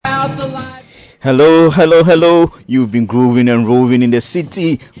Hello, hello, hello. You've been grooving and roving in the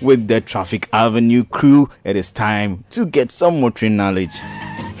city with the Traffic Avenue crew. It is time to get some motoring knowledge.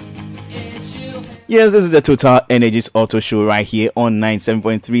 Yes, this is the Total Energies Auto Show right here on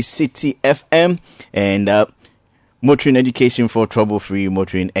 97.3 City FM and motoring education for trouble-free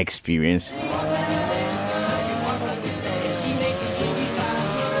motoring experience.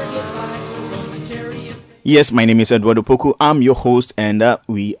 Yes, my name is Opoku. I'm your host, and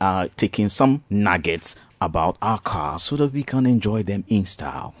we are taking some nuggets about our cars so that we can enjoy them in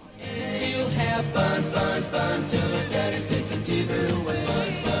style.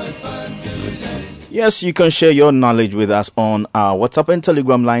 Yes, you can share your knowledge with us on our WhatsApp and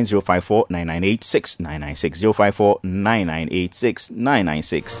Telegram line 054 998 6996 054 998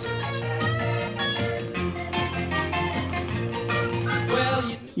 6996.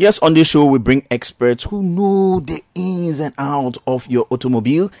 Yes, on this show we bring experts who know the ins and outs of your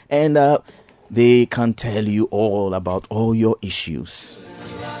automobile, and they can tell you all about all your issues.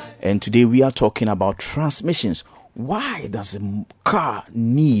 And today we are talking about transmissions. Why does a car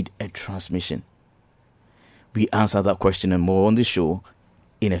need a transmission? We answer that question and more on the show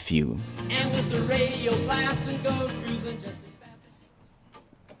in a few. And with the radio blasting goes cruising just as fast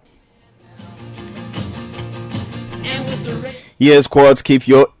as and with the yes, quads, keep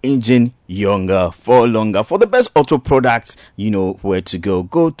your engine younger for longer. For the best auto products, you know where to go.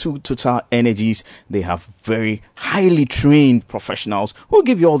 Go to Total Energies. They have very highly trained professionals who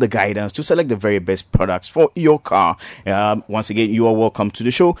give you all the guidance to select the very best products for your car. Once again, you are welcome to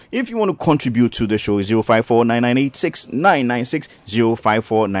the show. If you want to contribute to the show, 054 998 6996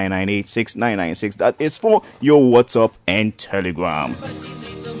 054 998 6996. That is for your WhatsApp and Telegram.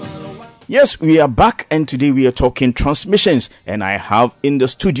 Yes, we are back, and today we are talking transmissions, and I have in the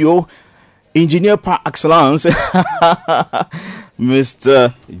studio engineer par excellence,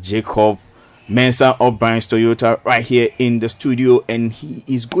 Mr. Jacob Mensah of Barnes Toyota, right here in the studio, and he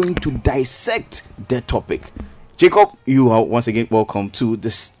is going to dissect the topic. Jacob, you are once again welcome to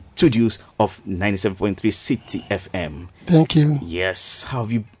the studios of 97.3 City FM. Thank you. Yes, how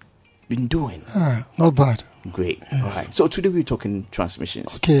have you been doing? Not bad. Great. Yes. All right. So today we're talking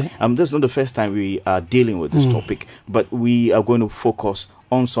transmissions. Okay. This is not the first time we are dealing with this topic, but we are going to focus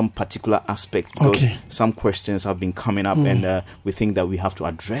on some particular aspect because some questions have been coming up, and we think that we have to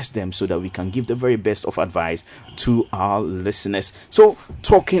address them so that we can give the very best of advice to our listeners. So,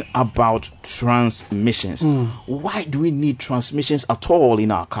 talking about transmissions, why do we need transmissions at all in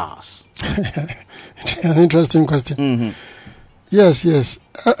our cars? An interesting question. Mm-hmm. Yes.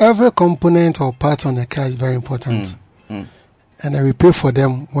 Every component or part on a car is very important. And then we pay for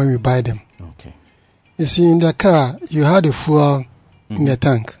them when we buy them. Okay. You see, in the car, you have the fuel in the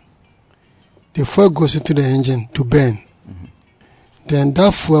tank. The fuel goes into the engine to burn. Then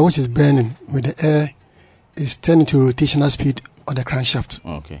that fuel, which is burning with the air, is turned into rotational speed of the crankshaft.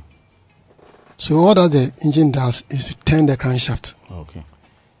 Okay. So all that the engine does is to turn the crankshaft. Okay.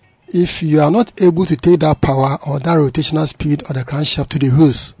 If you are not able to take that power or that rotational speed of the crankshaft to the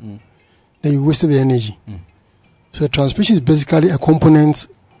wheels, then you wasted the energy. So the transmission is basically a component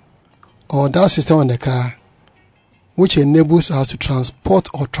or that system on the car which enables us to transport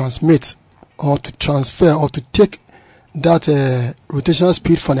or transmit or to transfer or to take that rotational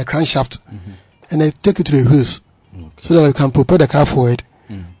speed from the crankshaft and then take it to the wheels so that you can propel the car forward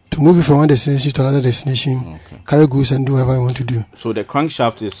to move it from one destination to another destination, carry goods and do whatever you want to do. So the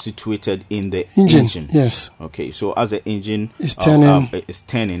crankshaft is situated in the engine. Yes. Okay. So as the engine is turning, it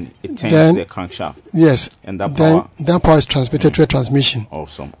turns the crankshaft. Yes. And that power is transmitted to a transmission.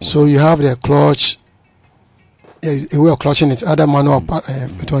 Awesome. So you have the clutch, a way of clutching it, other manual,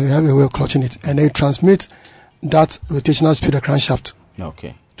 you have a way of clutching it, and then you transmit that rotational speed of crankshaft.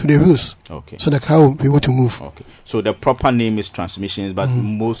 Okay. To the wheels. Okay. So the car will be able to move. Okay. So the proper name is transmissions, but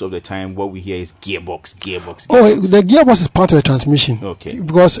most of the time what we hear is gearbox. Oh, the gearbox is part of the transmission. Okay.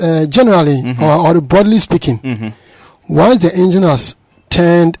 Because generally, or broadly speaking, once the engine has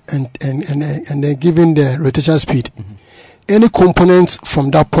turned and then given the rotational speed, any components from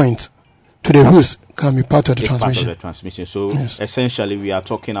that point to the wheels can be part of the transmission. Part of the transmission. So essentially, we are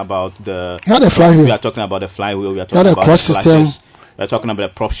talking about the flywheel. We are talking about the flywheel. We are talking about the clutch system. We're talking about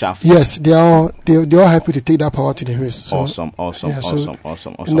the prop shaft. Yes, they are happy to take that power to the wheels. So, awesome.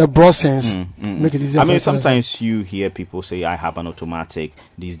 In the broad sense, make it easier. I mean, sometimes you hear people say, "I have an automatic."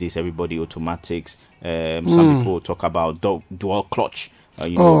 These days, everybody automatics. Some people talk about dual clutch.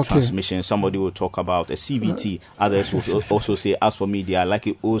 Transmission. Somebody will talk about a CVT. Others will also say, as for me, I like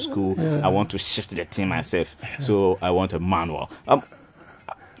it old school. I want to shift the thing myself, so I want a manual.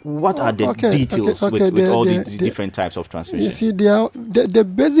 what are the details with all the different types of transmission? You see,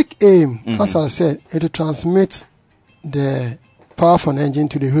 the basic aim, as I said, is to transmit the power from the engine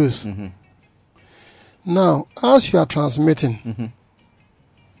to the hose. Now, as you are transmitting,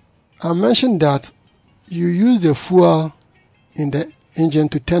 I mentioned that you use the fuel in the engine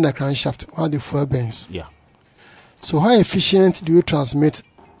to turn the crankshaft while the fuel burns. Yeah. So how efficient do you transmit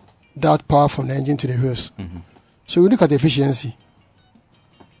that power from the engine to the hose? So we look at the efficiency.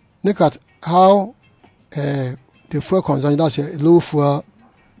 Look at how the fuel consumption, that's a low fuel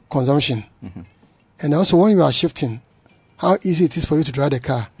consumption. And also when you are shifting, how easy it is for you to drive the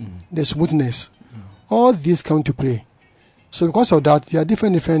car, the smoothness. All these come to play. So because of that, there are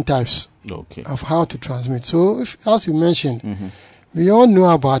different types of how to transmit. So as you mentioned, we all know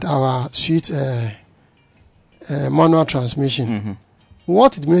about our sweet manual transmission.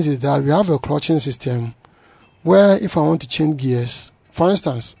 What it means is that we have a clutching system where if I want to change gears, for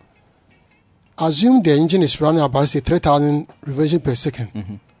instance, assume the engine is running about, say, 3,000 revolutions per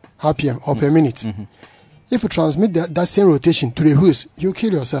second, RPM, or per minute. If you transmit that same rotation to the hose, you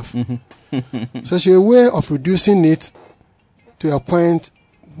kill yourself. So it's a way of reducing it to a point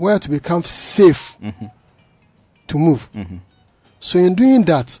where to become safe to move. So in doing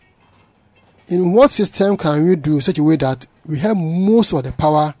that, in what system can we do such a way that we have most of the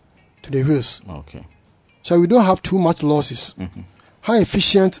power to the hose? So we don't have too much losses. How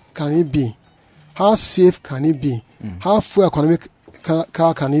efficient can it be? How safe can it be? How fuel economic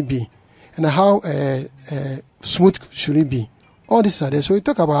car can it be? And how smooth should it be? All these are there. So we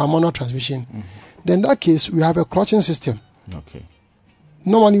talk about our manual transmission. Then in that case, we have a clutching system.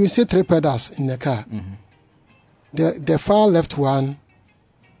 Normally we say 3 pedals in the car. The far left one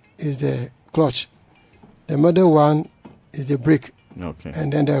is the clutch. The middle one is the brake.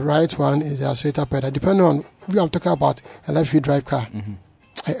 And then the right one is the accelerator pedal. Depending on, we are talking about a left-wheel drive car,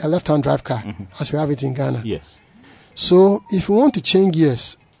 a left-hand drive car, as we have it in Ghana. So if you want to change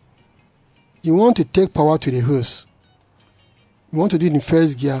gears, you want to take power to the hose. You want to do it in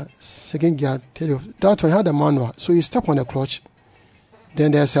first gear, second gear, third. That's why you have the manual. So you step on the clutch,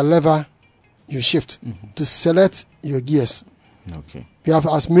 then there's a lever you shift to select your gears. You have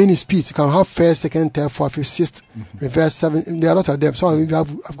as many speeds. You can have first, second, third, fourth, fifth, sixth, reverse, 7. There are a lot of them. So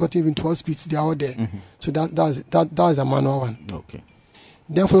I've got even 12 speeds. They are all there. So that is the manual one.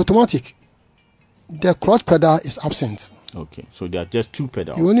 Then for automatic, the clutch pedal is absent. So there are just 2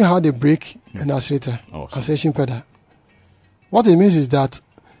 pedals. You only have the brake and the accelerator, acceleration pedal. What it means is that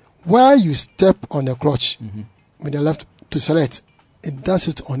while you step on the clutch with the left to select, it does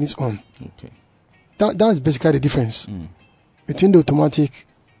it on its own. That is basically the difference between the automatic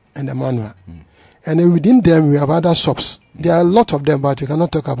and the manual. And then within them, we have other subs. There are a lot of them, but we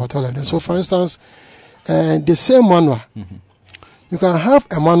cannot talk about all of them. So for instance, the same manual, you can have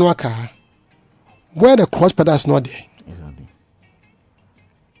a manual car where the clutch pedal is not there.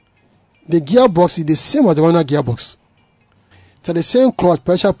 The gearbox is the same as the manual gearbox. So the same clutch,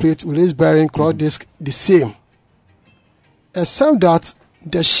 pressure plate, release bearing, clutch disc, the same. Except that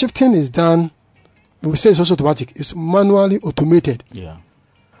the shifting is done, we say it's also automatic. It's manually automated.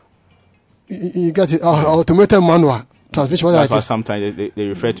 You get it? Automated manual transmission. That's why sometimes they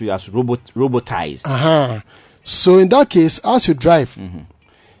refer to it as robotized. So in that case, as you drive,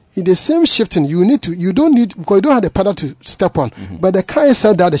 in the same shifting, you don't need, because you don't have the pedal to step on, but the car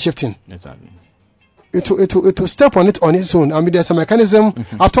itself does the shifting. It will step on it on its own. I mean, there's a mechanism.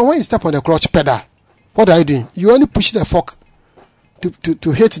 After when you step on the clutch pedal, what are you doing? You only push the fork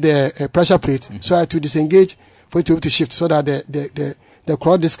to hit the pressure plate, so as to disengage for it to be able to shift, so that the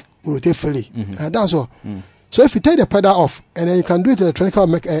clutch disc will rotate freely. That's all. So if you take the pedal off, and then you can do it electronic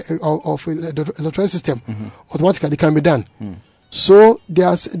of the electronic system, automatically it can be done. So there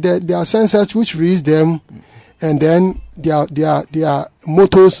are sensors which read them, and then there are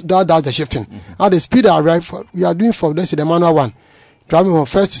motors that does the shifting. At the speed we are doing for, let's say, the manual one, driving from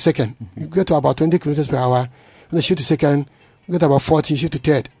first to second, you get to about 20 kilometers per hour. And the shift to second, you get about 40, shift to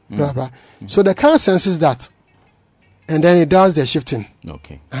third. So the car senses that, and then it does the shifting.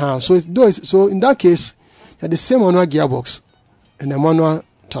 So in that case, you have the same manual gearbox and the manual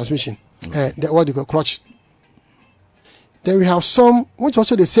transmission, what you call clutch. Then we have some which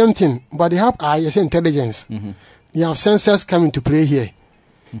also the same thing, but they have ISA intelligence. You have sensors come into play here.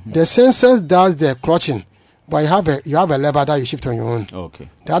 The sensors does the clutching, but you have a lever that you shift on your own.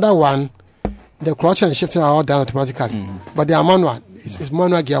 The other one, the clutch and shifting are all done automatically, but they are manual. It's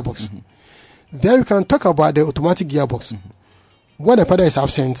manual gearbox. Then we can talk about the automatic gearbox. When the pedal is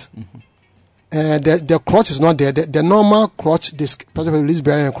absent, the clutch is not there. The normal clutch disc, release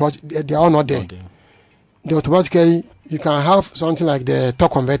bearing and clutch, they are all not there. They automatically you can have something like the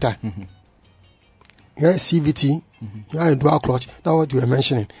torque converter. You have CVT, you have a dual clutch. That's what you were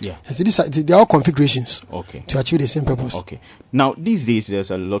mentioning. Yeah. So they are all configurations Okay. to achieve the same purpose. Okay. Now, these days,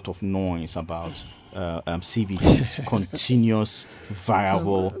 there's a lot of noise about CVT, continuous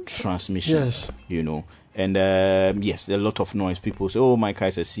variable transmission. Yes. You know, and yes, there's a lot of noise. People say, "Oh, my car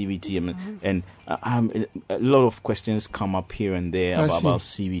is a CVT," and a lot of questions come up here and there about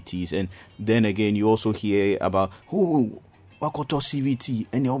CVTs, and then again, you also hear about Wakoto CVT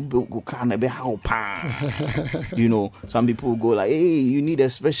and you know, some people go like, hey, you need a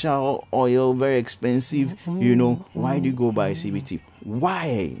special oil, very expensive. You know, why do you go buy CVT?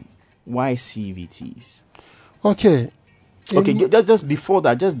 Why CVTs? Okay, just before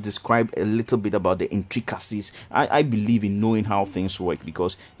that, just describe a little bit about the intricacies. I believe in knowing how things work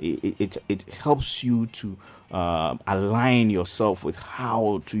because it helps you to align yourself with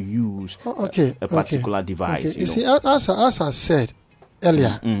how to use a particular device. Okay. You see, as I said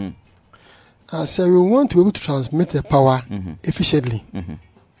earlier, I said we want to be able to transmit the power efficiently,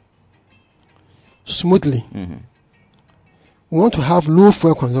 smoothly. We want to have low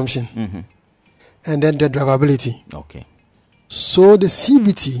fuel consumption, and then the drivability. Okay. So the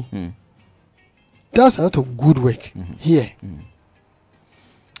CVT does a lot of good work here.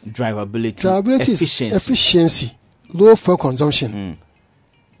 Drivability, efficiency, low fuel consumption,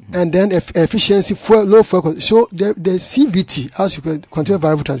 and then efficiency for low fuel consumption. So the CVT, as you can continue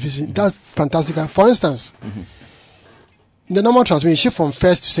variable transmission, that's fantastic. For instance, the normal transmission shift from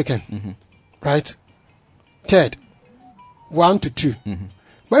first to second, right? Third, 1 to 2.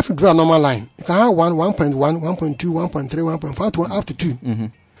 But if you draw a normal line, you can have 1, 1.1, 1.2, 1.3, 1.5 to 1 up to 2.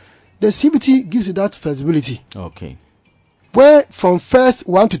 The CVT gives you that flexibility. Okay. Where from first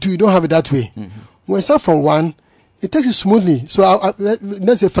 1 to 2, you don't have it that way. When you start from 1, it takes it smoothly. So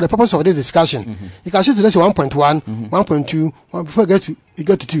let's say for the purpose of this discussion, you can shift to let's say 1.1, 1.2, before you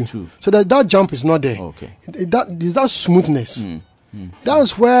get to 2. So that jump is not there. Okay. That smoothness.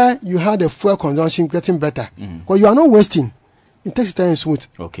 That's where you have the fuel consumption getting better. Because you are not wasting. It takes time smooth.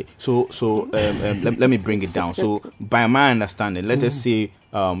 Okay, so let me bring it down. So by my understanding, let us say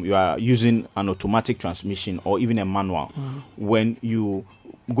you are using an automatic transmission or even a manual. When you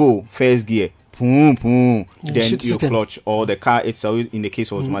go first gear, then you clutch, or the car itself, in the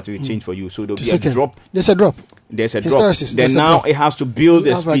case of automatic, will change for you. So there'll be a drop. There's a drop. Then now it has to build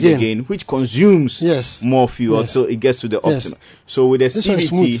the speed again, which consumes more fuel, so it gets to the optimum. So with the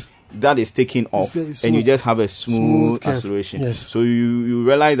CVT, that is taken off, and you just have a smooth acceleration. So you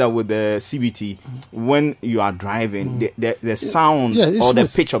realize that with the CVT, when you are driving, the sound or the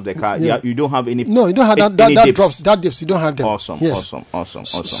pitch of the car, you don't have any. No, you don't have that drops, that dips. You don't have them. Awesome.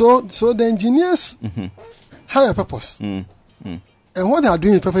 So the engineers have a purpose, and what they are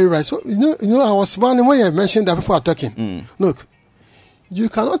doing is perfectly right. So you know, I was smiling when you mentioned that people are talking. Look, you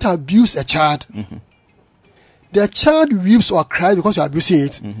cannot abuse a child. The child weeps or cries because you are abusing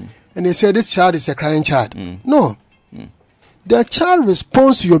it. And they say this child is a crying child. No. The child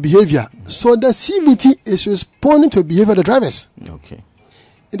responds to your behavior. So the CVT is responding to the behavior of the drivers. Okay.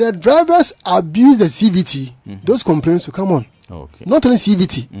 If the drivers abuse the CVT, those complaints will come on. Okay. Not only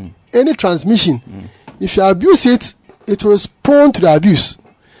CVT, any transmission. If you abuse it, it will respond to the abuse.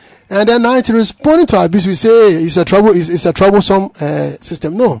 And then now it responding to abuse, we say it's a troublesome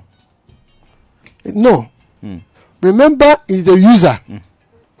system. No. Remember, it's the user.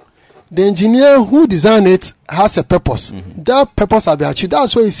 The engineer who designed it has a purpose. That purpose has been achieved.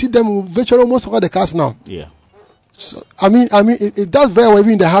 That's why you see them virtually almost all the cars now. Yeah. So, I mean, it does very well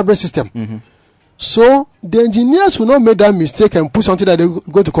even in the hardware system. So the engineers will not make that mistake and put something that they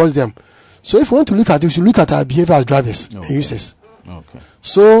go to cause them. So if you want to look at it, you should look at our behavior as drivers and users. Okay.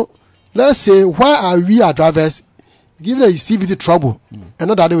 So let's say, why are we as drivers giving a CVT trouble and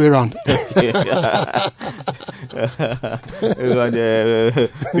not the other way around?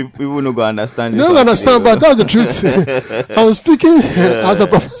 People don't go understand. They don't understand, but that's the truth. I'm speaking as a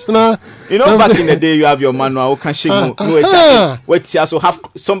professional. You know, back in the day, you have your manual. So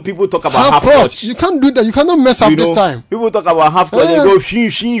some people talk about half clutch. You can't do that. You cannot mess up this time. People talk about half clutch. They go she.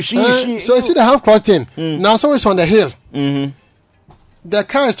 So you see the half clutch thing. Now someone's on the hill. The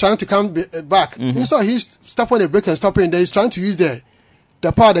car is trying to come back. Instead of he stop on the brake and stop it, he's trying to use the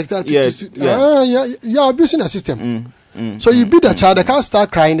power you are abusing the system. So you beat the child, the car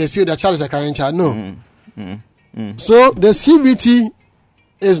start crying, they see the child is a crying child. No. So the CVT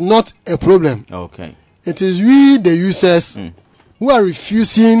is not a problem. Okay. It is we, the users, who are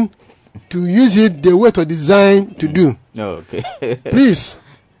refusing to use it the way it was designed to do. Okay. Please,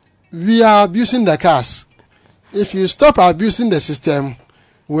 we are abusing the cars. If you stop abusing the system,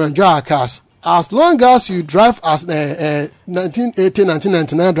 we enjoy our cars. as long as you drive as 1980,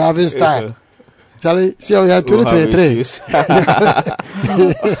 1999 driving style, Charlie, see how we are 2023.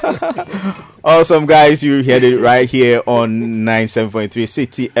 Awesome, guys. You heard it right here on 97.3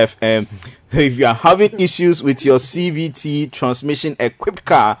 City FM. If you are having issues with your CVT transmission equipped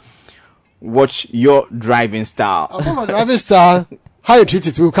car, watch your driving style. About driving style, how you treat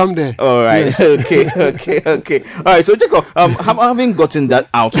it will come there. All right. Yes. Okay. All right. So, Jacob, having gotten that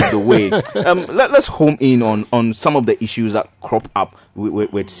out of the way, let's home in on some of the issues that crop up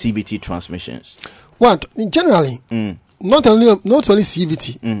with CVT transmissions. Well, generally, not only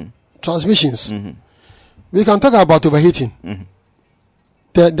CVT transmissions, we can talk about overheating.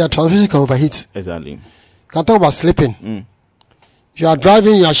 The transmission can overheat. Exactly. Can talk about slipping. You are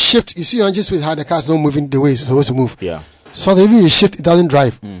driving, you are shift. You see your engine speed, how the car is not moving the way it's supposed to move. Yeah. So even you shift, it doesn't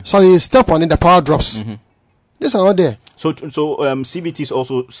drive. So you step on it, the power drops. These are all there. So CVTs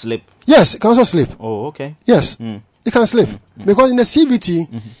also slip. Yes, it can also slip. Oh, okay. Yes, it can slip because in the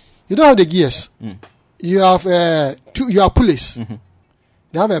CVT, you don't have the gears. You have you have pulleys.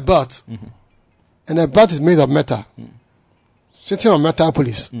 They have a belt, and the belt is made of metal. Sitting on metal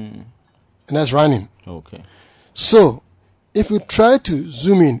pulleys, and that's running. Okay. So, if you try to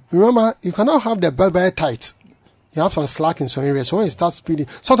zoom in, remember you cannot have the belt very tight. You have some slack in some areas. So when you start speeding,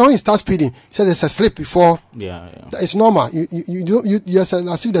 sometimes when you start speeding, you say there's a slip before. Yeah. It's normal. You as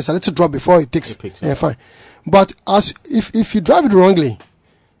if there's a little drop before it takes. Yeah, fine. But if you drive it wrongly,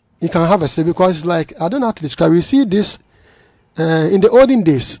 you can have a slip because it's like, I don't know how to describe it. You see this in the olden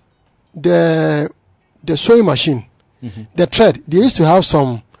days, the sewing machine, the thread, they used to have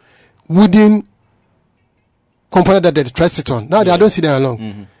some wooden component that the thread sit on. Now I don't see them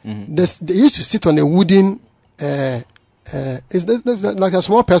along. They used to sit on a wooden it's like a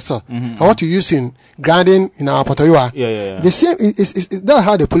small pestle. What you use in grinding in our potoyua. The same is that's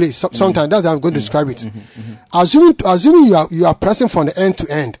how they pull it. Sometimes that's how I'm going to describe it. Assuming you are pressing from the end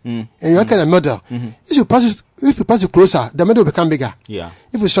to end, and you are in the middle. If you press it closer, the middle will become bigger. Yeah.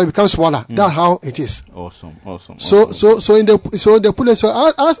 If you start, it becomes smaller. That's how it is. Awesome. So the pulley. So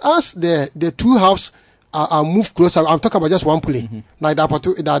as the two halves are moved closer. I'm talking about just one pulley, like the for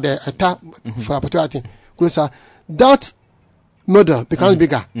the thing closer. That model becomes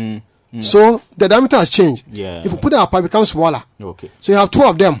bigger. So the diameter has changed. Yeah. If you put it apart, it becomes smaller. Okay. So you have two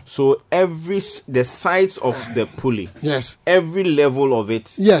of them. So the size of the pulley. Yes. Every level of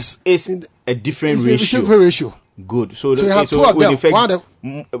it. Yes. Is a different ratio. Different ratio. Good. So you have two of them.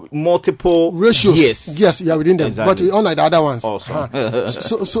 Multiple ratios. Yes, you are within them. Exactly. But unlike the other ones. Awesome.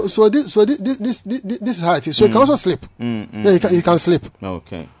 So this is how it is. So it can also slip. Yeah, it can slip.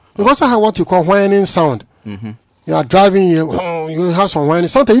 Okay. You also have what you call whining sound. You are driving, you have some whining.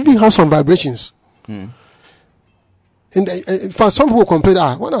 Sometimes you even have some vibrations. For some people complain,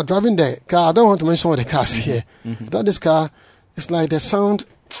 when I'm driving the car, I don't want to mention all the cars here. But this car, it's like the sound.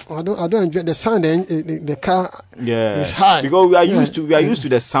 I don't enjoy the sound. The car is high because we are used to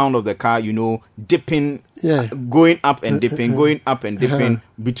the sound of the car. Dipping, going up and dipping, going up and dipping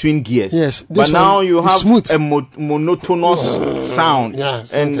between gears. Yes, but now you have smooth. a monotonous sound.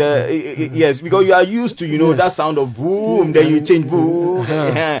 Yes, and yes, because you are used to that sound of boom. Then you change boom.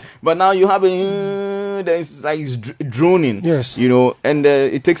 But now you have it's like it's droning. Yes, and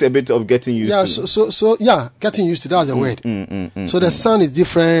it takes a bit of getting used to. So getting used to that's the word. So the sound is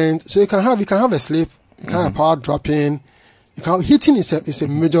different. So you can have a slip, you can have power dropping. Heating is a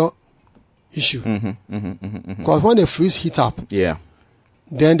major issue because when the fluids heat up,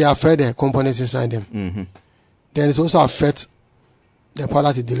 then they affect the components inside them. Then it also affects the power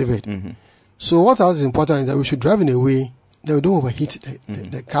that is delivered. So what else is important is that we should drive in a way that we don't overheat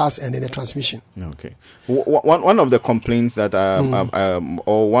the cars and then the transmission. Okay. One of the complaints that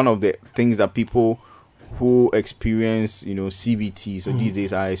or one of the things that people who experience CVTs or these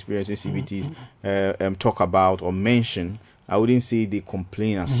days are experiencing CVTs talk about or mention, I wouldn't say they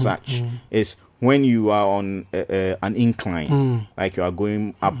complain as such, is when you are on an incline, like you are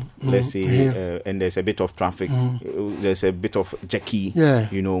going up, let's say, and there's a bit of traffic, there's a bit of jerky,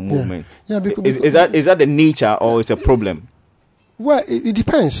 movement. Yeah, because, is that the nature or it's a problem? Well, it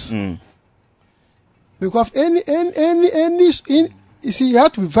depends. Because you see, you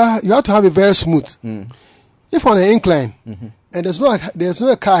have to have it very smooth. If on an incline and there's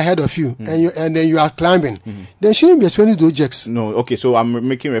no car ahead of you and then you are climbing, then shouldn't be experiencing those jerks. No, okay. So I'm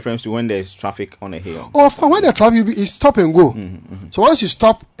making reference to when there's traffic on a hill. Or when the traffic is stop and go. So once you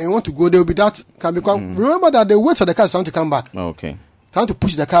stop and want to go, there will be that car because remember that the weight of the car is trying to come back. Okay. Trying to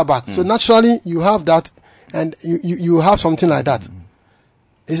push the car back. So naturally you have that, and you have something like that.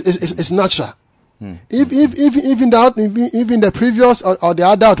 It's natural. If even the previous or the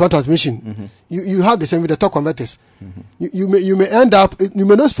other automatic transmission, you have the same with the torque converters. You may end up, you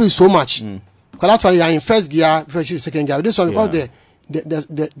may not feel so much because that's why you are in first gear versus second gear. This one because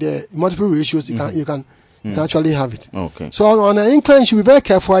the multiple ratios you can actually have it. Okay. So on an incline, you should be very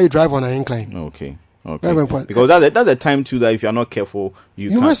careful how you drive on an incline. Okay. Very important. Because that's a time too that if you're not careful,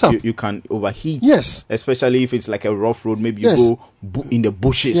 you can overheat. Yes. Especially if it's like a rough road, maybe you go in the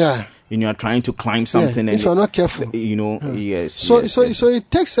bushes. Yeah. And you are trying to climb something, and if you're not careful, yes. So it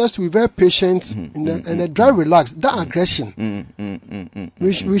takes us to be very patient and drive relaxed. That aggression,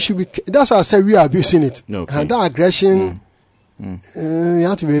 we should be. That's why I say we are abusing it. Okay. And that aggression, you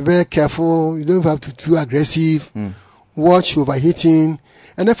have to be very careful. You don't have to be too aggressive. Watch overheating,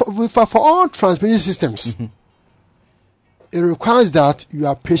 and then for all transmission systems, it requires that you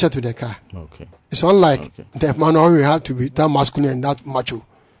are patient to the car. Okay. It's unlike the manual. You have to be that masculine and that macho.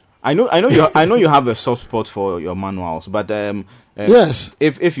 I know you have a soft spot for your manuals, but yes,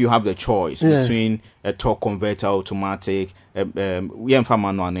 if you have the choice between a torque converter automatic,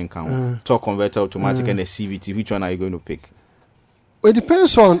 manual and torque converter automatic and a CVT, which one are you going to pick? It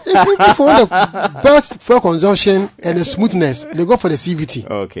depends on if you want the best fuel consumption and the smoothness, they go for the CVT.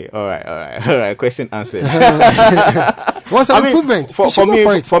 Okay, all right. Question answered. What's an improvement?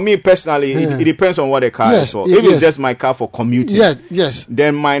 For me personally, it depends on what the car is for. If it's just my car for commuting, yes,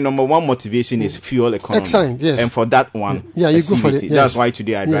 then my number one motivation is fuel economy. Excellent, yes. And for that one, you go CVT. for it. Yes. That's why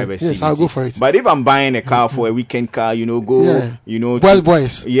today I drive a CVT. Yes, I'll go for it. But if I'm buying a car for a weekend car,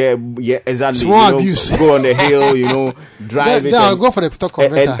 boys. Yeah, exactly. Small abuse. Go on the hill, drive it. Then I'll go for the torque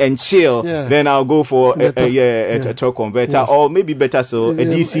converter and chill. Yeah. Then I'll go for a torque converter, or maybe better so a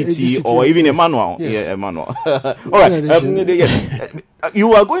DCT or even a manual. Yes. Yeah, a manual. All right.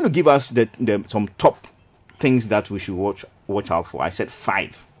 You are going to give us some top things that we should watch out for. I said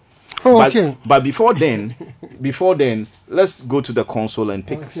 5. Okay. But before then, let's go to the console and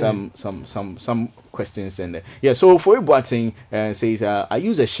pick some questions. And so for Boateng says, I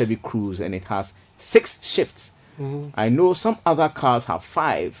use a Chevy Cruze and it has 6 shifts. I know some other cars have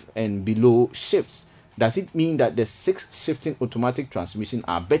 5 and below shifts. Does it mean that the 6 shifting automatic transmission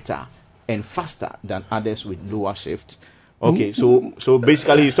are better and faster than others with lower shift? Okay, so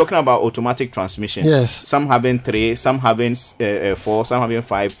basically he's talking about automatic transmission. Yes. Some having 3, some having 4, some having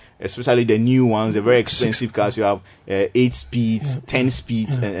 5, especially the new ones, the very expensive cars. You have 8 speeds, 10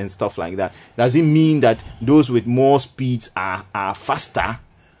 speeds, and stuff like that. Does it mean that those with more speeds are faster?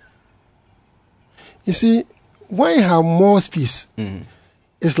 You see, when you have more speeds,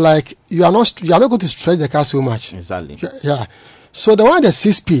 it's like you are not going to stretch the car so much. Exactly. Yeah. So the one that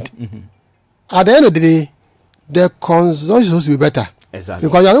 6 speed, at the end of the day, the consumption is supposed to be better. Exactly.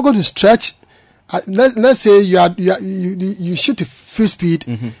 Because you are not going to stretch. Let's say you shoot to 5th speed,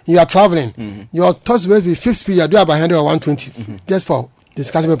 you are traveling. Your thoughts will be 5th speed, you are doing about 100 or 120, just for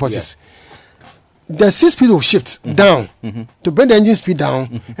discussion purposes. The 6th speed will shift down to bring the engine speed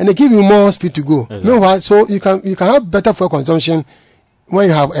down, and they give you more speed to go. Exactly. Meanwhile, so you can have better fuel consumption when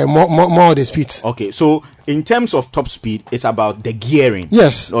you have more of the speeds. Okay, so in terms of top speed, it's about the gearing.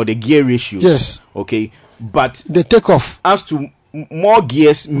 Yes. Or the gear ratio. Yes. Okay, but the takeoff. As to more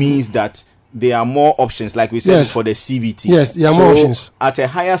gears means that there are more options, like we said for the CVT. Yes, there are more options. At a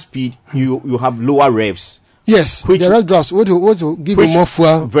higher speed, you have lower revs. Yes, the rev drops. What will give you more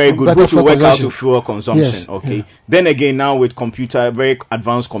fuel? Very good. Which will work out to fuel consumption. Yes. Okay. Yeah. Then again, now with very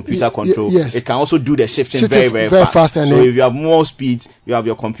advanced computer control, it can also do the shifting very fast. So if you have more speeds, you have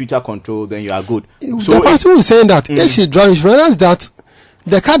your computer control, then you are good. So the person was saying that if you drive, you realize that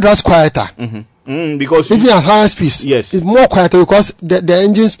the car drives quieter. Because if you have higher speeds, it's more quieter because the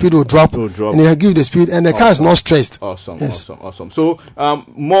engine speed will drop. And you give the speed, and the car is not stressed. Awesome. So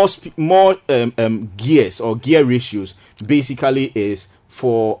more gears or gear ratios basically is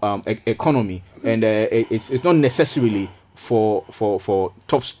for economy, and it's not necessarily for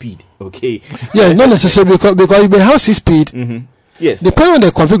top speed. Okay. Yeah, it's not necessarily because if they have 6 speed. Yes. Depending on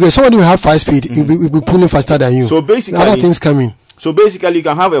the configuration, somebody will have 5 speed, it will be pulling faster than you. So basically, other things come in. So basically, you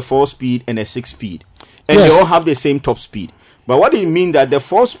can have a 4-speed and a 6-speed, and they all have the same top speed. But what do you mean that the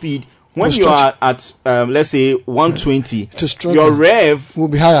 4-speed, when you are at let's say 120, your rev will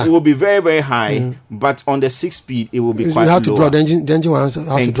be higher. It will be very, very high. But on the 6-speed, it will be quite low. You have to drop the engine. The engine will have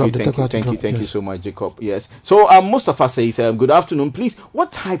to drop. Thank you so much, Jacob. Yes. So Mustafa says, "Good afternoon. Please,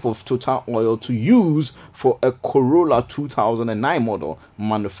 what type of Total oil to use for a Corolla 2009 model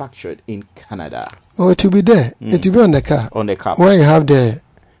manufactured in Canada?" Oh, it will be there. It will be on the car. On the cap. Where you have the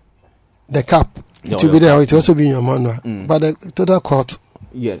cap, it will be there. It will also be in your manual. But the Total Quart.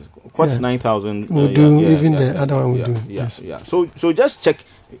 Yes. What's 9,000? We'll do even the other one. We'll do. Yeah. So just check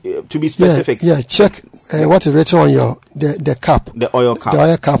to be specific. Check what is written on your the cap. The oil cap. The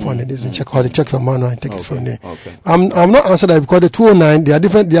oil cap on it. Check your manual and take it from there. Okay. I'm not answering that because the 209 they are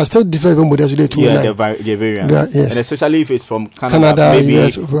different. They are still different models with the 209. Yeah, they're variant. Yes. And especially if it's from Canada maybe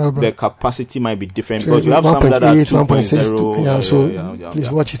US, the capacity might be different because you have some that are 2.0. Yeah, so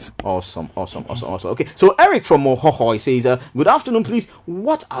please watch it. Awesome. Okay, so Eric from Mohoho says, good afternoon, please.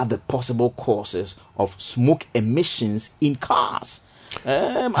 What are the possible causes of smoke emissions in cars?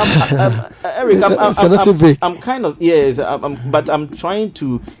 Eric, I'm kind of but I'm trying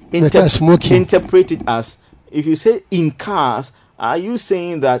to interpret it as, if you say in cars, are you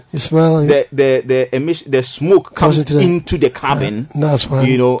saying that the emission, the smoke comes into the cabin? That's fine.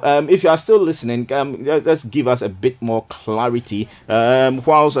 If you are still listening, let's give us a bit more clarity.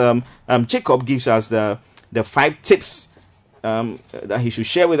 Whilst Jacob gives us the 5 tips that he should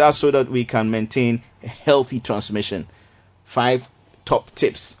share with us so that we can maintain a healthy transmission. 5 top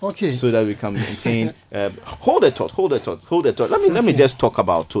tips, so that we can maintain. Hold the thought. Let me just talk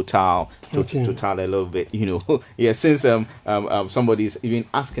about Total a little bit. Since somebody's even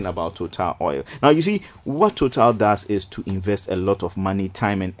asking about Total oil. Now you see, what Total does is to invest a lot of money,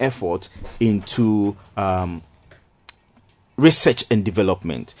 time, and effort into research and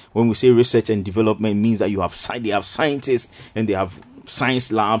development. When we say research and development, means that they have scientists and they have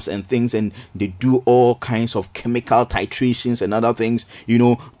science labs and things, and they do all kinds of chemical titrations and other things,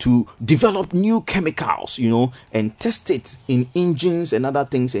 to develop new chemicals, and test it in engines and other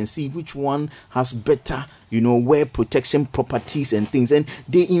things and see which one has better, wear protection properties and things. And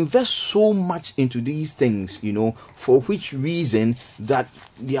they invest so much into these things, for which reason that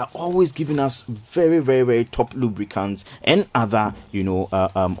they are always giving us very, very, very top lubricants and other,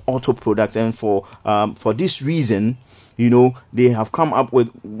 auto products. And for this reason, they have come up with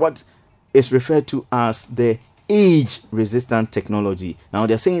what is referred to as the age-resistant technology. Now,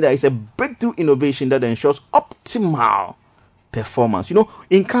 they're saying that it's a breakthrough innovation that ensures optimal performance.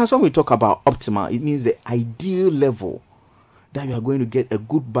 In cars, when we talk about optimal, it means the ideal level that you are going to get a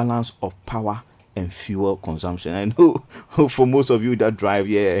good balance of power and fuel consumption. I know for most of you that drive,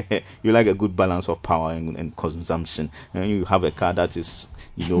 you like a good balance of power and consumption. And you have a car that is,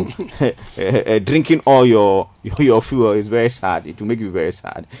 drinking all your fuel is very sad. It will make you very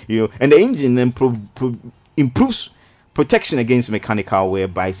sad. And the engine then improves protection against mechanical wear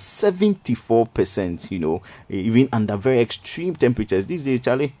by 74%. Even under very extreme temperatures. These days,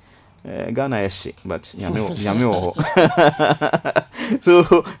 Charlie, Ghana is shit, but so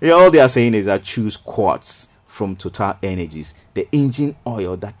all they are saying is that choose Quartz from Total Energies, the engine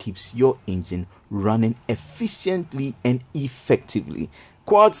oil that keeps your engine running efficiently and effectively.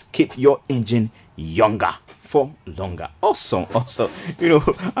 Quartz keep your engine younger for longer. Awesome.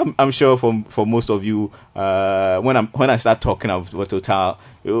 I'm sure for most of you, when I start talking about Total,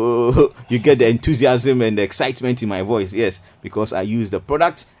 you get the enthusiasm and the excitement in my voice. Yes, because I use the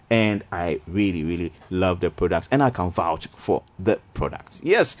products and I really, really love the products, and I can vouch for the products.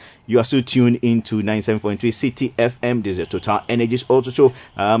 Yes, you are still tuned into 97.3 City FM. This is a Total Energies Auto Show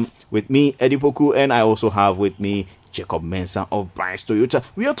with me, Opoku, and I also have with me Jacob Mensah of Bryce Toyota.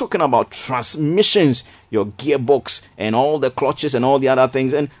 We are talking about transmissions, your gearbox, and all the clutches and all the other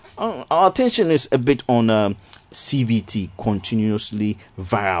things. And our attention is a bit on CVT, continuously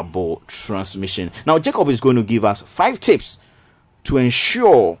variable transmission. Now, Jacob is going to give us 5 tips to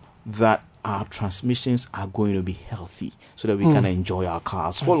ensure that our transmissions are going to be healthy so that we can enjoy our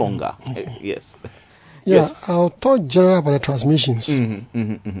cars for longer. Yes. I'll talk general about the transmissions. You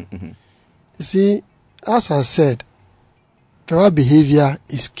see, as I said, driver behavior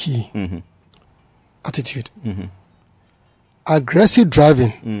is key. Attitude. Aggressive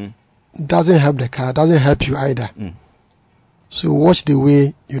driving doesn't help the car, doesn't help you either. So watch the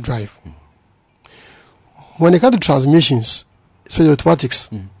way you drive. When it comes to transmissions, especially automatics,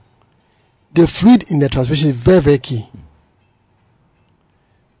 the fluid in the transmission is very, very key.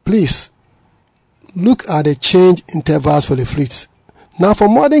 Please look at the change intervals for the fluids. Now, for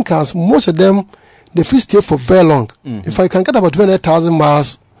modern cars, most of them, the fluid stay for very long. If I can get about 200,000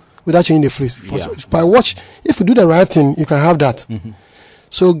 miles without changing the fluid, by watch, if you do the right thing, you can have that.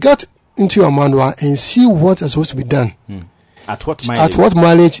 So get into your manual and see what is supposed to be done. At what mileage? At what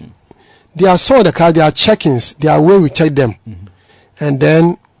mileage? There are some of the cars, there are check-ins, there are ways we check them. And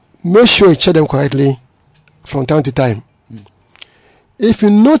then make sure you check them correctly from time to time. If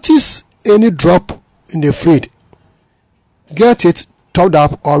you notice any drop in the fluid, get it topped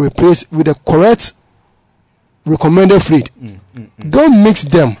up or replaced with the correct recommended fluid. Don't mix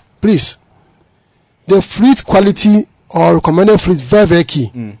them, please. The fluid quality or recommended fluid is very, very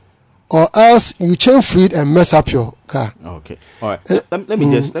key. Or else you change fluid and mess up your car. Okay. All right. Let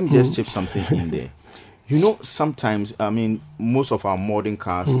me just chip something in there. You know, sometimes, I mean, most of our modern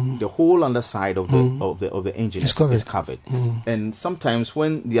cars, the whole underside of the engine is covered. And sometimes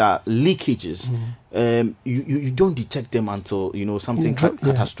when there are leakages, you don't detect them until something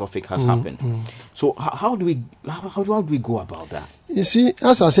catastrophic has happened. So how do we go about that? You see,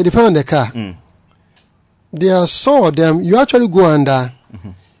 as I said, depending on the car, there are some of them you actually go under.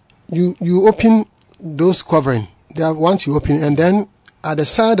 You open those covering. There are ones you open, and then at the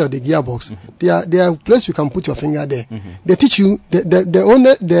side of the gearbox, there are places you can put your finger there. They teach you,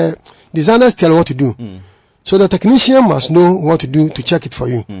 the designers tell you what to do. So the technician must know what to do to check it for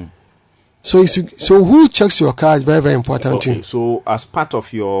you. So who checks your car is very, very important too. So as part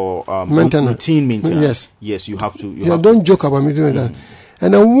of your maintenance. routine maintenance, yes, you have to. Don't joke about maintenance.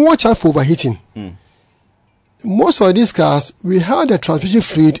 And then watch out for overheating. Most of these cars, we have the transmission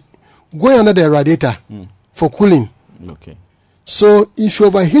fluid going under the radiator for cooling. Okay. So if your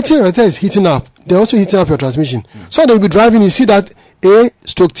overheating radiator is heating up, they're also heating up your transmission. So they'll be driving, you see that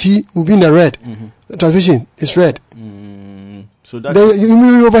A/T will be in the red. The transmission is red. So that you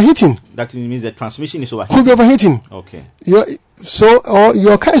will be overheating. That means the transmission is overheating. Could be overheating. Okay. Or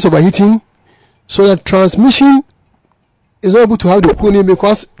your car is overheating, so the transmission is not able to have the cooling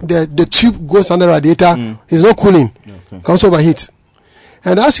because the tube goes under radiator. It's not cooling. Okay. Can also overheat.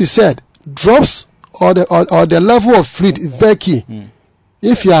 And as you said, drops or the level of fluid is very key.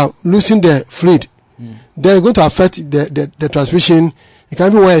 If you are losing the fluid, then it's going to affect the transmission. You can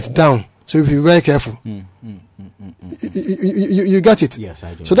even wear it down. So if you're very careful. You got it. Yes,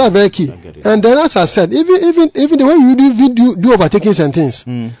 I do. So that's very key. And then, as I said, even the way you do overtakings and things.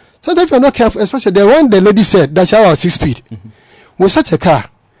 Sometimes if you're not careful, especially the one the lady said that she was 6 speed. With such a car,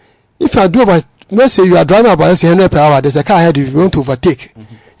 if you do let's say you are driving about 100 per hour, there's a car ahead if you want to overtake.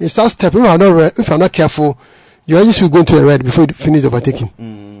 You start stepping. If you're not careful, your engine will go into the red before you finish overtaking.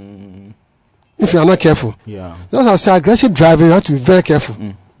 If you are not careful, that's why I say aggressive driving. You have to be very careful.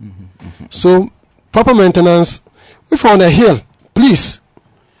 So proper maintenance. If you're on a hill, please.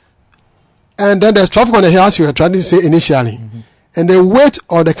 And then there's traffic on the hill, as you were trying to say initially. And the weight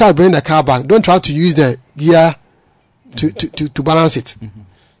of the car bring the car back. Don't try to use the gear to balance it.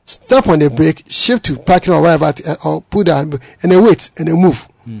 Step on the brake, shift to parking or wherever, or put that, and then wait and then move.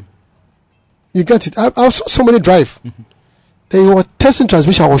 You get it. I saw somebody drive. Then he was testing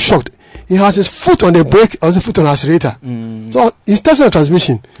transmission. I was shocked. He has his foot on the brake, or his foot on the accelerator. So he's testing the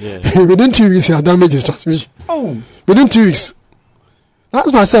transmission. Within 2 weeks, he had damaged his transmission. Within 2 weeks.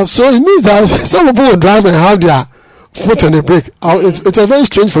 That's myself. So it means that some people will drive and have their foot on the brake. It was very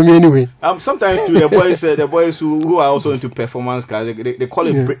strange for me anyway. Sometimes too, the boys who are also into performance cars, they call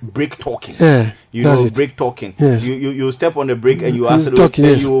it brake talking. Brake talking. Yes. You step on the brake and you accelerate,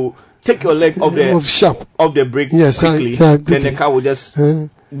 and you take your leg off the brake quickly. Then the car will just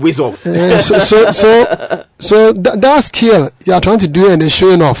whiz off. So that skill you are trying to do and they're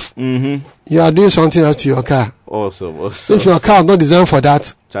showing off. You are doing something else to your car. Awesome. If your car is not designed for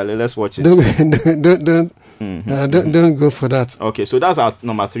that, Charlie, let's watch it. Don't go for that. Okay, so that's our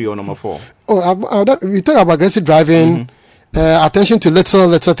number 3 or number 4. We talk about aggressive driving, attention to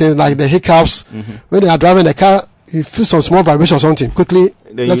little things like the hiccups. When they are driving the car, you feel some small vibration or something. Quickly,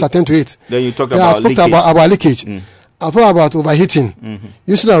 let's attend to it. Then you talked about leakage. About leakage. I thought about overheating,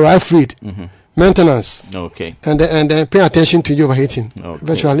 using the right fluid, maintenance. Okay. And then pay attention to your overheating. Okay.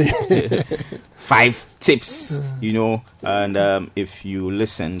 Virtually. 5 tips, and if you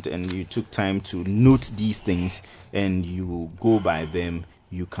listened and you took time to note these things and you go by them,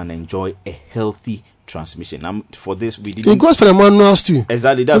 you can enjoy a healthy transmission. For this, we didn't. It goes for the manuals too.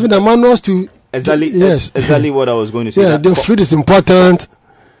 Exactly. Even the manuals too. Exactly. Yes. Exactly what I was going to say. Yeah, the fluid is important.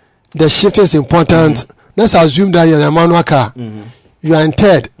 The shifting is important. Let's assume that you're in a manual car. You are in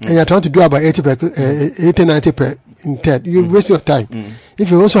third and you're trying to do about 80-90 per in third. You waste your time.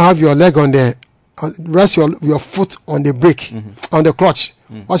 If you also have your leg on the rest your foot on the brake, on the clutch,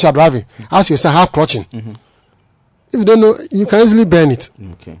 while you are driving, ask yourself half clutching. If you don't know, you can easily burn it.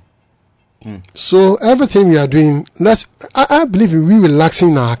 Okay. So everything we are doing, I believe we relaxing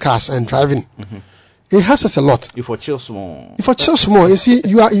in our cars and driving. It helps us a lot. If I chill small. You see,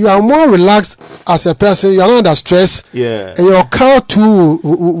 you are more relaxed as a person. You are not under stress. Yeah. And your car too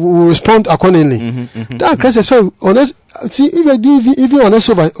will respond accordingly. That aggressive. So honest. See, if you do even honest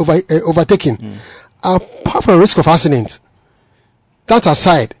overtaking, apart from the risk of accident, that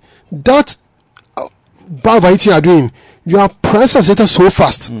aside, that bad overheating you are doing, you are pressing so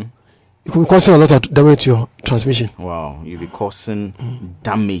fast. It could be causing a lot of damage to your transmission. Wow, you'll be causing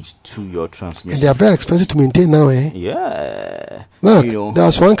damage to your transmission. And they are very expensive to maintain now, eh? Yeah. Look, there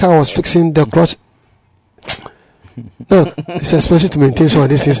was one car I was fixing the clutch. Look, it's expensive to maintain some of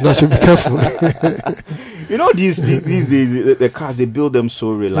these things. Now, should be careful. You know, these days, the cars, they build them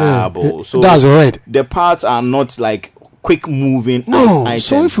so reliable. Yeah, so that's all right. The parts are not like quick moving. No, items.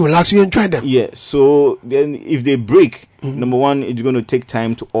 so if you relax, you enjoy them. Yeah, so then if they break, number one, it's going to take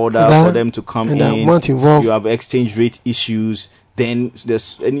time to order for them to come in. You have exchange rate issues. Then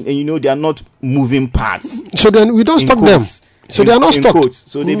there's, and you know, they are not moving parts. So then we don't stock them. So they are not stocked.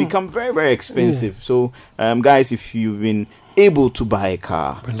 So they become very, very expensive. So, guys, if you've been able to buy a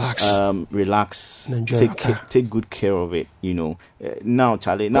car, relax, and enjoy take good care of it. You know, now,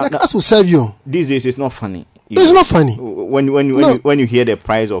 Charlie, now the cars will serve you. These days, it's not funny. It's not funny when you hear the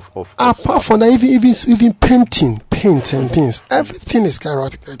price of apart from that, even paint and pins, everything is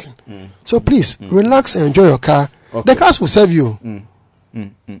skyrocketing. So please relax and enjoy your car. Okay. The cars will serve you.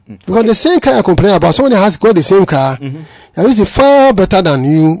 Because the same car I complain about, someone has got the same car, and it's far better than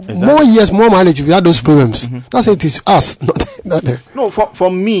you. Exactly. More years, more mileage without those problems. That's it is us, not them. No,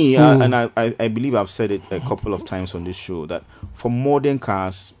 for me, and I believe I've said it a couple of times on this show that for modern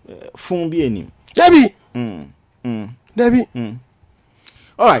cars, phone be any. Debbie.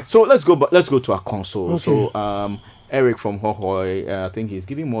 All right, so let's go to our console. Okay. So Eric from Hohoy, I think he's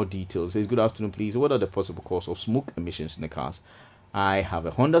giving more details. He says, good afternoon, please. What are the possible causes of smoke emissions in the cars? I have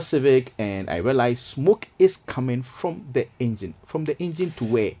a Honda Civic and I realize smoke is coming from the engine. From the engine to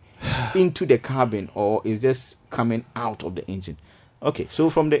where? Into the cabin, or is just coming out of the engine? Okay, so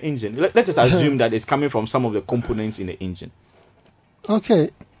from the engine. Let us assume that it's coming from some of the components in the engine. Okay,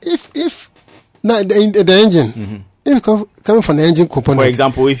 if not the engine, if coming from the engine component. For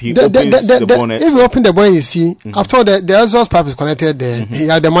example, if you open the bonnet. If you open the bonnet, you see, after all the exhaust pipe is connected there,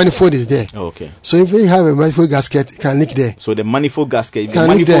 the manifold is there. Okay. So if you have a manifold gasket, it can leak there. So the manifold gasket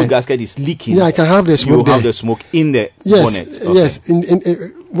is leaking. Yeah, I can have the smoke you there. have the smoke in the bonnet. Okay. Yes.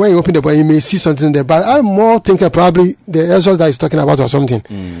 When you open the bonnet, you may see something there. But I'm more thinking probably the exhaust that he's talking about or something.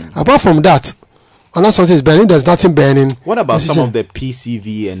 Apart from that, unless something is burning, there's nothing burning. What about some of the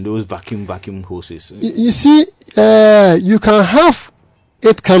PCV and those vacuum hoses? You see, you can have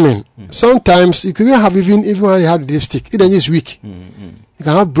it coming. Sometimes you can have even when you have the dipstick, it is weak. You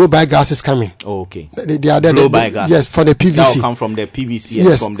can have blow-by gases coming. Oh, okay. They are there. Blow-by gases. Yes, from the PVC. That will come from the PVC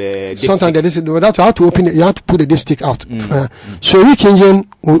and from the dipstick. Sometimes that's how to open it. You have to put the dipstick out. So a weak engine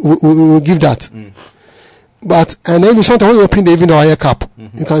will give that. But and then sometimes when you open the oil cap,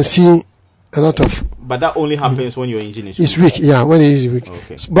 you can see a lot of. But that only happens when your engine is weak. It's weak, yeah, when it is weak.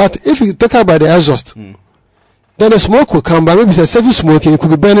 Okay. But if you talk about the exhaust, then the smoke will come. But maybe it's a heavy smoking. It could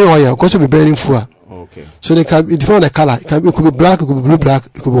be burning oil. It could also be burning fuel. Okay. So they can. It depends on the color. It could be black. It could be blue black.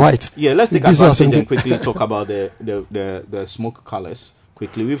 It could be white. Yeah, let's take advantage and quickly talk about the smoke colors.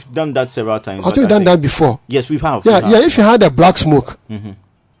 Quickly, we've done that several times. I think we've done that before. Yes, we have. Yeah. If you had a black smoke.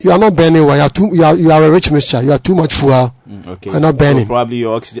 You are not burning well. You are a rich mixture. You are too much fuel. Okay. You are not burning. So probably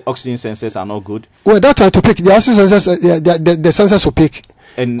your oxygen sensors are not good. Well, that's why to pick the oxygen sensors. The sensors will pick.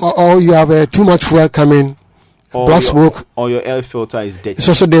 And or you have too much fuel coming. Black smoke. Or your air filter is dirty. It's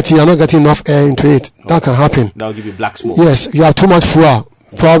also dirty. You are not getting enough air into it. Okay. That can happen. That will give you black smoke. Yes, you have too much fuel.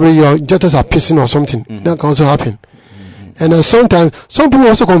 Probably your injectors are pissing or something. That can also happen. And then sometimes some people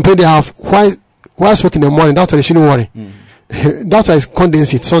also complain they have white smoke in the morning. That's why they shouldn't worry. That's why it's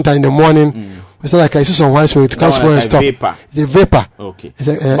condensate. Sometimes in the morning, it's like I see some white smoke. It can't smell and stop. Vapor. It's a vapor. Okay.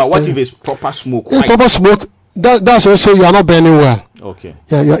 But what if it's proper smoke? It's proper smoke. That's also you are not burning well. Okay.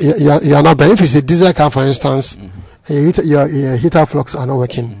 Yeah, you are not burning. If it's a diesel car, for instance, your heater flux are not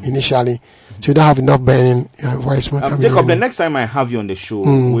working initially, so you don't have enough burning white smoke. Jacob, the next time I have you on the show,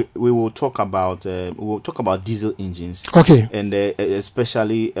 we will talk about diesel engines. Okay. And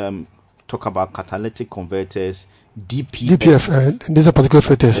especially talk about catalytic converters. DPF, these are particular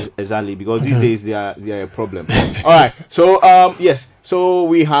filters. Exactly, because these days they are a problem. All right, so yes, so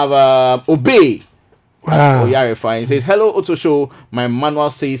we have Obey. Wow. It says, hello, Auto Show. My manual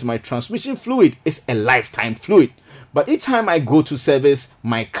says my transmission fluid is a lifetime fluid, but each time I go to service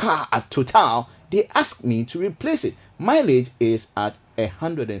my car at Total, they ask me to replace it. Mileage is at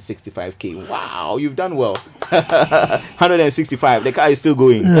 165k. Wow, you've done well. 165. The car is still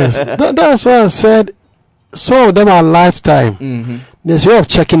going. Yes, that's why I said. Some of them are lifetime. There's a way of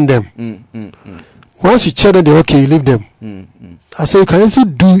checking them. Once you check them, they're okay, you leave them. I say you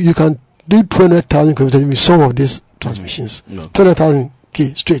can do 200,000 kilometers with some of these transmissions. 200,000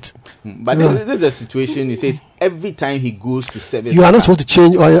 straight. But there's a situation, he says, every time he goes to service. You are not supposed to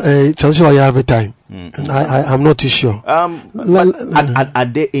change transmission oil every time. And I'm not too sure. Are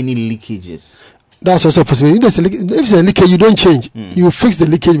there any leakages? That's also possible. If it's a leakage, you don't change. You fix the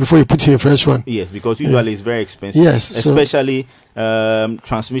leakage before you put in a fresh one. Yes, because usually it's very expensive. Yes, especially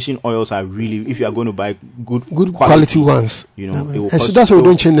transmission oils are really, if you are going to buy good quality ones, you know, it will and cost, so that's why we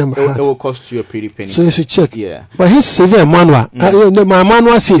don't change them. It will cost you a pretty penny. So you should check. Yeah, but his severe manual. My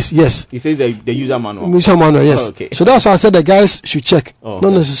manual says yes. He says the user manual. User manual, yes. Oh, okay. So that's why I said the guys should check. Not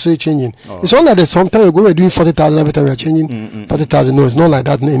necessarily changing. It's not like that. Sometimes we're going to do 40,000 every time we're changing 40,000. No, it's not like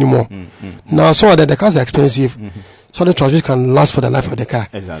that anymore. Now, some of the cars are expensive. So the transmission can last for the life of the car.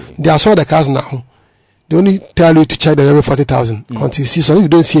 Exactly. There are some of the cars now. They only tell you to check the every 40,000 until you see. So if you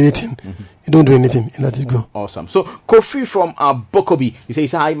don't see anything, you don't do anything. You let it go. Awesome. So Kofi from Opoku, he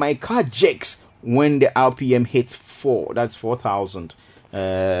says, "Hi, my car jerks when the RPM hits 4. That's 4,000.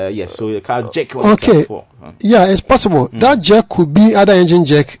 Yes. So the car jerk. Okay. 4. Yeah, it's possible. That jerk could be either engine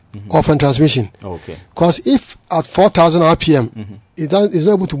jerk or from transmission. Okay. Because if at 4,000 RPM, it's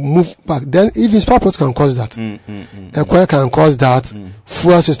not able to move back, then even spark plugs can cause that. A coil can cause that.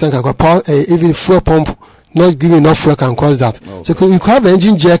 Fuel system can cause even fuel pump not giving enough fuel can cause that. So you could have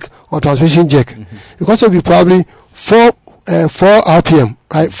engine jerk or transmission jerk. It could also be probably 4 RPM,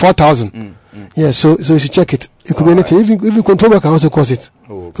 right? 4,000. Yeah, so you should check it. It could be anything. Even controller can also cause it.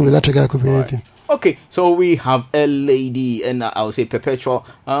 It could be electrical, it could be anything. Okay, so we have a lady, and I'll say Perpetual.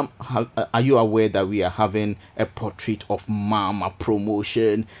 Are you aware that we are having a portrait of Mama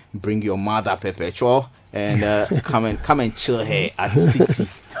promotion? Bring your mother, Perpetual, and come and chill here at City.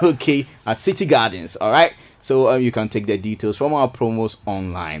 Okay, at City Gardens. All right. So you can take the details from our promos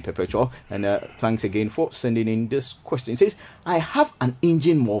online, Perpetual. And thanks again for sending in this question. It says, I have an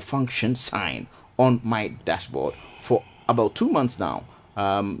engine malfunction sign on my dashboard for about 2 months now.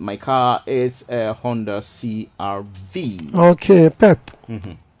 My car is a Honda CR-V. Okay, Pep.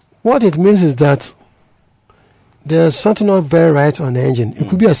 What it means is that there's something not very right on the engine. It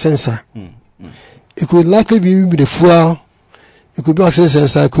could be a sensor. It could likely be the fuel. It could be oxygen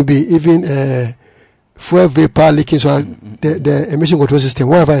sensor. It could be even fuel vapor leaking. So the emission control system,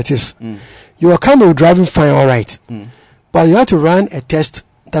 whatever it is. You are kind of driving fine, all right. But you have to run a test,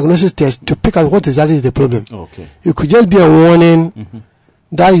 diagnosis test, to pick out what exactly is the problem. Okay. It could just be a warning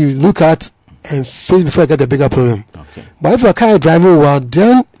that you look at and face before you get the bigger problem. Okay. But if you're kind of driving well,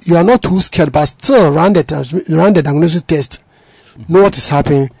 then you are not too scared, but still run the diagnosis test, know what is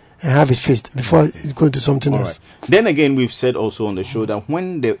happening, and have it fixed before you go to something else. Right. Then again, we've said also on the show that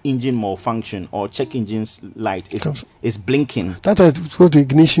when the engine malfunction or check engine's light is blinking, that's why it goes to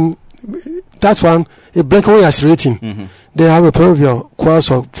ignition. That one, it blinks when you're accelerating. They have a problem with your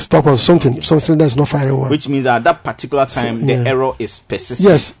coils or stop or something that's not firing well. Which means that at that particular time, the error is persisting.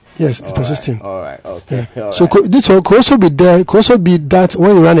 Yes, it's persisting. All right, okay. Yeah. All so this one could also be there. It could also be that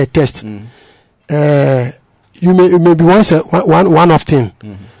when you run a test, you may be one-off thing.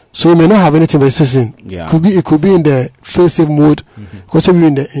 So you may not have anything persisting. Yeah. It could be in the fail-safe mode. It could also be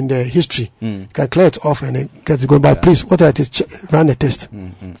in the history. You can clear it off and get it going. But please, whatever it is, run the test.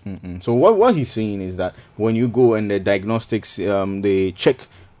 So what he's saying is that when you go and the diagnostics, they check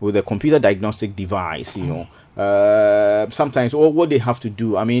with a computer diagnostic device, you know, sometimes what they have to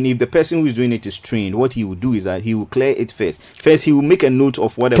do, I mean, if the person who is doing it is trained, what he will do is that he will clear it first. First, he will make a note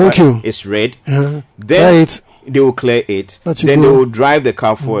of whatever is red. Then they will clear it. Then they will drive the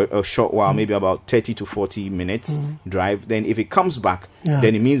car for a short while, maybe about 30 to 40 minutes drive. Then if it comes back,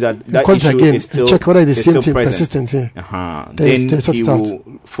 then it means that issue is still, check whether it's the same thing, persistent. Then he will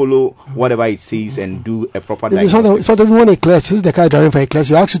follow whatever it says and do a proper diagnosis. So when it clears, since the car is driving for a class,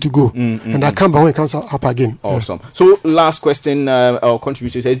 you ask you to go, and I come back when it comes up again. Awesome. So last question, our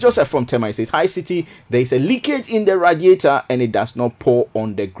contributor says, Joseph from Tema says, hi City, there is a leakage in the radiator and it does not pour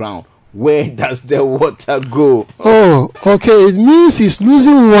on the ground. Where does the water go? Oh, okay. It means it's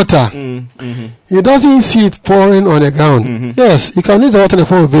losing water. You doesn't see it pouring on the ground. Yes, you can lose the water in the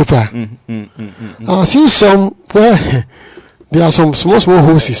form of vapor. I've seen some where there are some small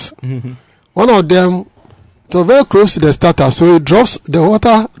hoses. One of them, so very close to the starter, so it drops, the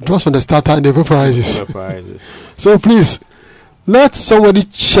water drops on the starter and it vaporizes. So please, let somebody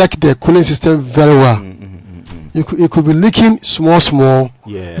check the cooling system very well. It could be leaking small, and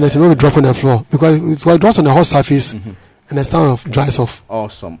it will not be dropping on the floor, because if it drops on the hot surface, and the stuff dries off.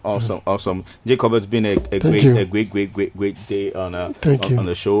 Awesome. Jacob, it's been a great day on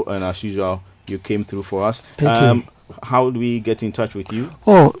the show, and as usual, you came through for us. Thank you. How do we get in touch with you?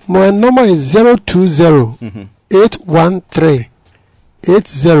 Oh, my number is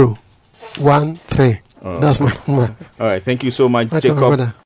 020-813-8013. That's my number. All right, thank you so much, Jacob.